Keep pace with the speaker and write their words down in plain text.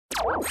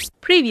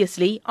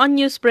Previously on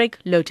Newsbreak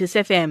Lotus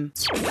FM.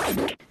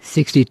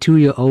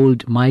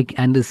 62-year-old Mike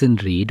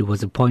Anderson-Reade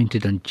was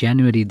appointed on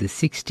January the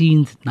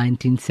 16th,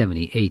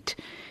 1978.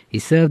 He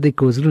served the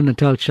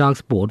KwaZulu-Natal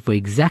Sharks Board for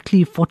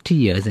exactly 40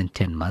 years and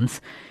 10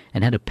 months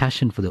and had a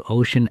passion for the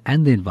ocean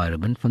and the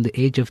environment from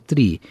the age of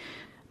 3.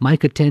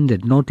 Mike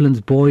attended Northlands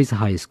Boys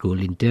High School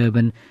in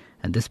Durban,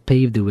 and this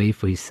paved the way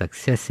for his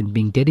success in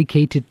being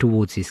dedicated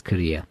towards his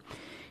career.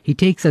 He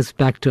takes us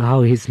back to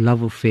how his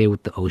love affair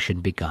with the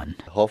ocean began.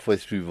 Halfway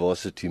through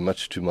varsity,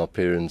 much to my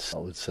parents', I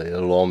would say,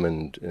 alarm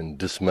and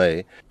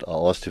dismay, I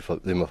asked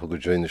them if I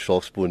could join the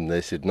Sharks Board, and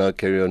they said, no,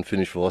 carry on,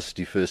 finish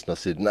varsity first. And I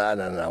said, no,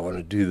 I want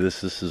to do this.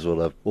 This is what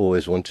I've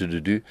always wanted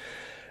to do.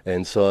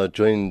 And so I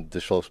joined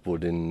the Sharks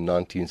Board in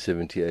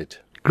 1978.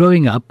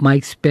 Growing up,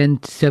 Mike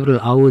spent several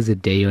hours a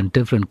day on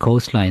different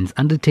coastlines,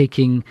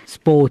 undertaking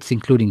sports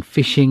including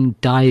fishing,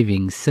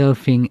 diving,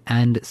 surfing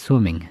and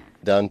swimming.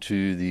 Down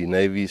to the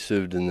Navy,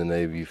 served in the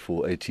Navy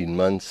for 18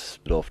 months,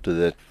 but after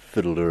that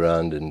fiddled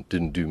around and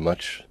didn't do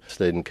much.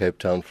 Stayed in Cape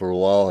Town for a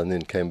while and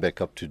then came back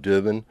up to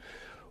Durban,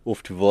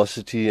 off to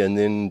varsity, and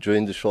then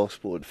joined the Sharks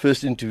Board.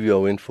 First interview I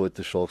went for at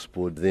the Sharks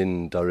Board,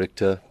 then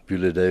director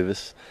Beulah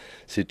Davis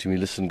said to me,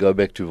 listen, go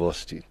back to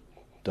varsity.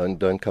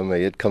 Don't come here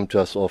yet, come to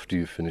us after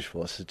you finish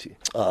varsity.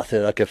 I thought,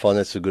 okay, fine,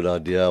 that's a good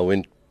idea. I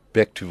went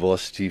back to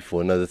varsity for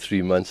another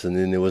 3 months, and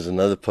then there was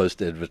another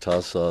post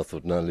advertised, so I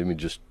thought, no, let me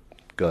just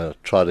go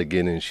try it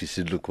again. And she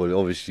said, look, well,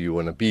 obviously you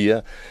want to be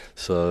here.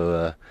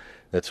 So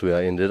that's where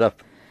I ended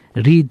up.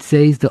 Reade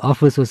says the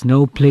office was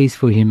no place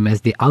for him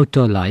as the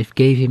outdoor life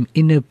gave him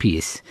inner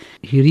peace.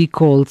 He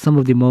recalled some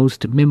of the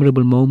most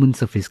memorable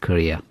moments of his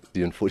career.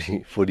 In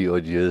 40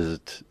 odd years,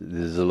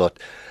 there's a lot.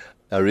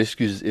 Our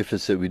rescue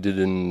efforts that we did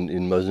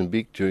in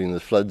Mozambique during the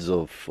floods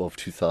of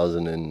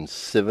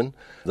 2007,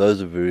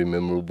 those are very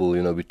memorable.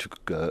 You know, we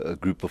took a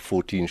group of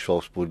 14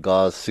 Sharks Board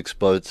guys, 6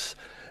 boats,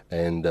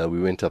 and we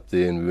went up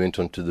there and we went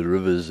onto the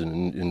rivers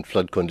in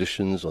flood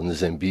conditions on the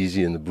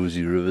Zambezi and the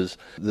Buzi rivers.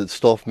 The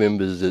staff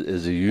members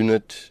as a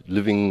unit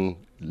living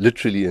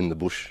literally in the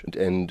bush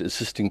and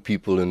assisting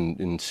people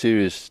in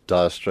serious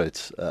dire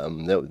straits.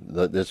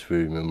 That's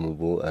very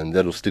memorable, and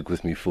that'll stick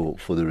with me for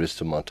the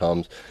rest of my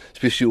times,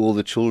 especially all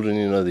the children,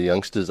 you know, the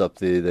youngsters up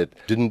there that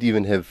didn't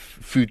even have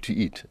food to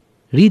eat.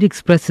 Reade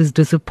expresses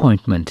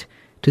disappointment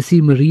to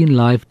see marine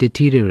life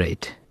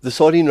deteriorate. The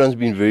sardine run's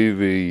been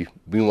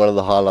been one of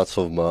the highlights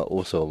of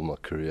my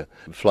career.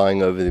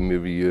 Flying over them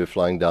every year,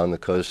 flying down the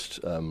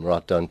coast,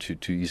 right down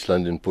to East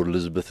London, Port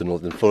Elizabeth and all,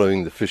 and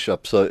following the fish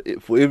up. So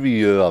for every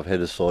year I've had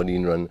a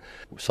sardine run.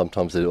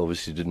 Sometimes they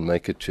obviously didn't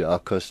make it to our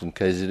coast in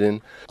KZN.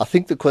 I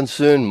think the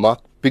concern, my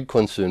big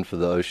concern for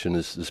the ocean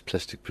is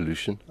plastic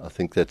pollution. I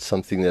think that's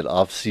something that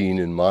I've seen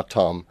in my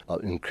time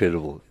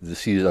incredible. The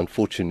sea has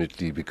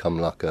unfortunately become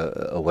like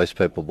a waste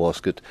paper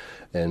basket,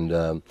 and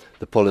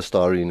the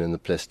polystyrene and the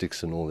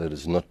plastics and all that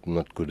is not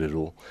good at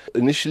all.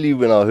 Initially,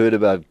 when I heard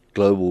about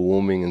global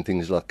warming and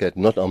things like that,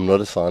 I'm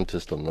not a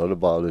scientist, I'm not a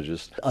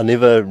biologist. I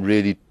never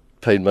really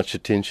paid much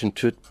attention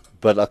to it.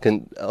 But I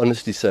can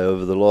honestly say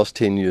over the last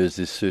 10 years,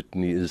 there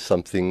certainly is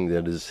something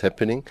that is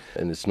happening,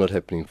 and it's not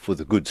happening for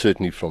the good,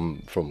 certainly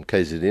from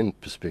KZN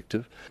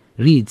perspective.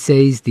 Reade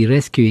says the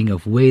rescuing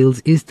of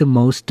whales is the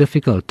most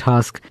difficult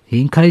task. He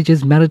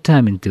encourages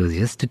maritime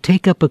enthusiasts to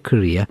take up a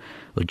career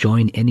or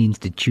join any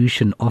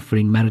institution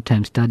offering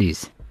maritime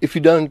studies. If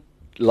you don't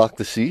like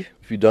the sea,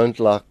 if you don't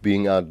like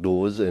being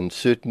outdoors, and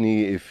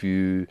certainly if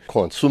you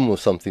can't swim or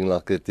something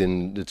like that,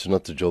 then it's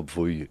not the job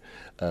for you.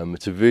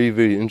 It's a very,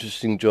 very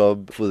interesting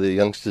job for the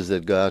youngsters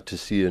that go out to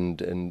sea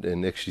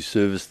and actually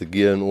service the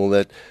gear and all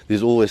that.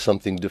 There's always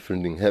something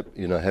different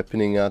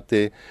happening out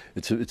there.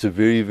 It's a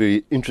very,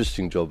 very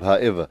interesting job.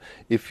 However,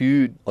 if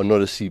you are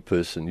not a sea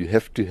person, you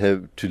have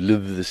to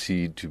live the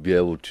sea to be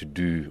able to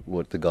do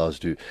what the guys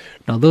do.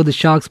 Although the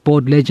Sharks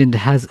Board legend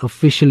has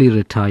officially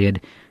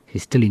retired,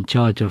 he's still in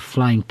charge of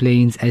flying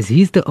planes, as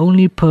he's the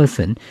only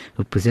person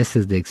who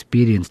possesses the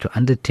experience to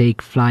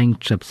undertake flying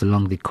trips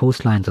along the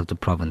coastlines of the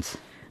province.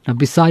 Now,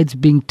 besides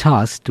being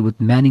tasked with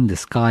manning the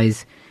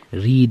skies,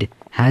 Reade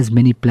has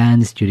many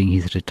plans during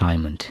his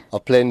retirement. I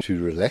plan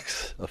to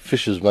relax, I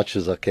fish as much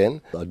as I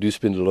can. I do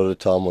spend a lot of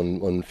time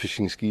on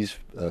fishing skis,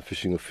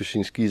 fishing with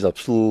fishing skis. I'm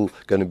still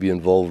going to be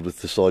involved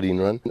with the sardine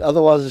run.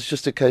 Otherwise, it's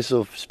just a case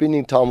of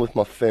spending time with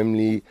my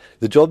family.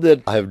 The job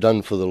that I have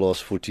done for the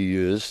last 40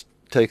 years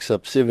takes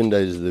up 7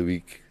 days of the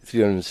week,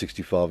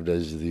 365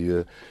 days of the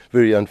year.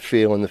 Very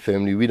unfair on the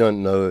family. We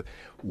don't know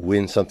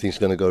when something's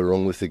going to go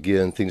wrong with the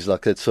gear and things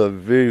like that. So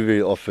very,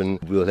 very often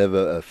we'll have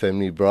a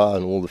family bra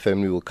and all the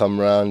family will come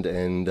round,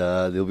 and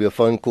there'll be a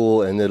phone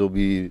call and that'll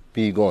be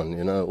me gone,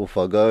 you know, off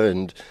I go.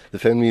 And the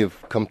family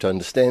have come to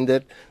understand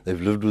that. They've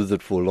lived with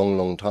it for a long,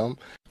 long time.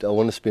 I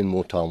want to spend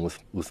more time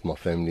with my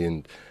family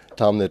and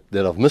time that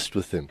I've missed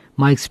with them.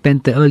 Mike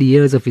spent the early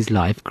years of his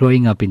life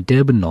growing up in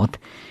Durban North.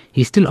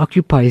 He still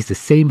occupies the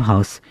same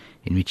house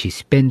in which he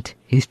spent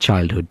his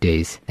childhood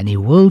days, and he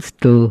will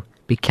still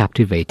be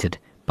captivated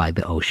by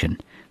the ocean.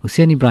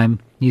 Hoosen Ebrahim,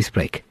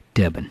 Newsbreak,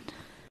 Durban.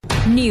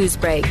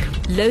 Newsbreak,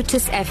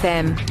 Lotus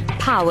FM,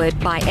 powered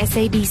by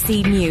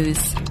SABC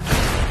News.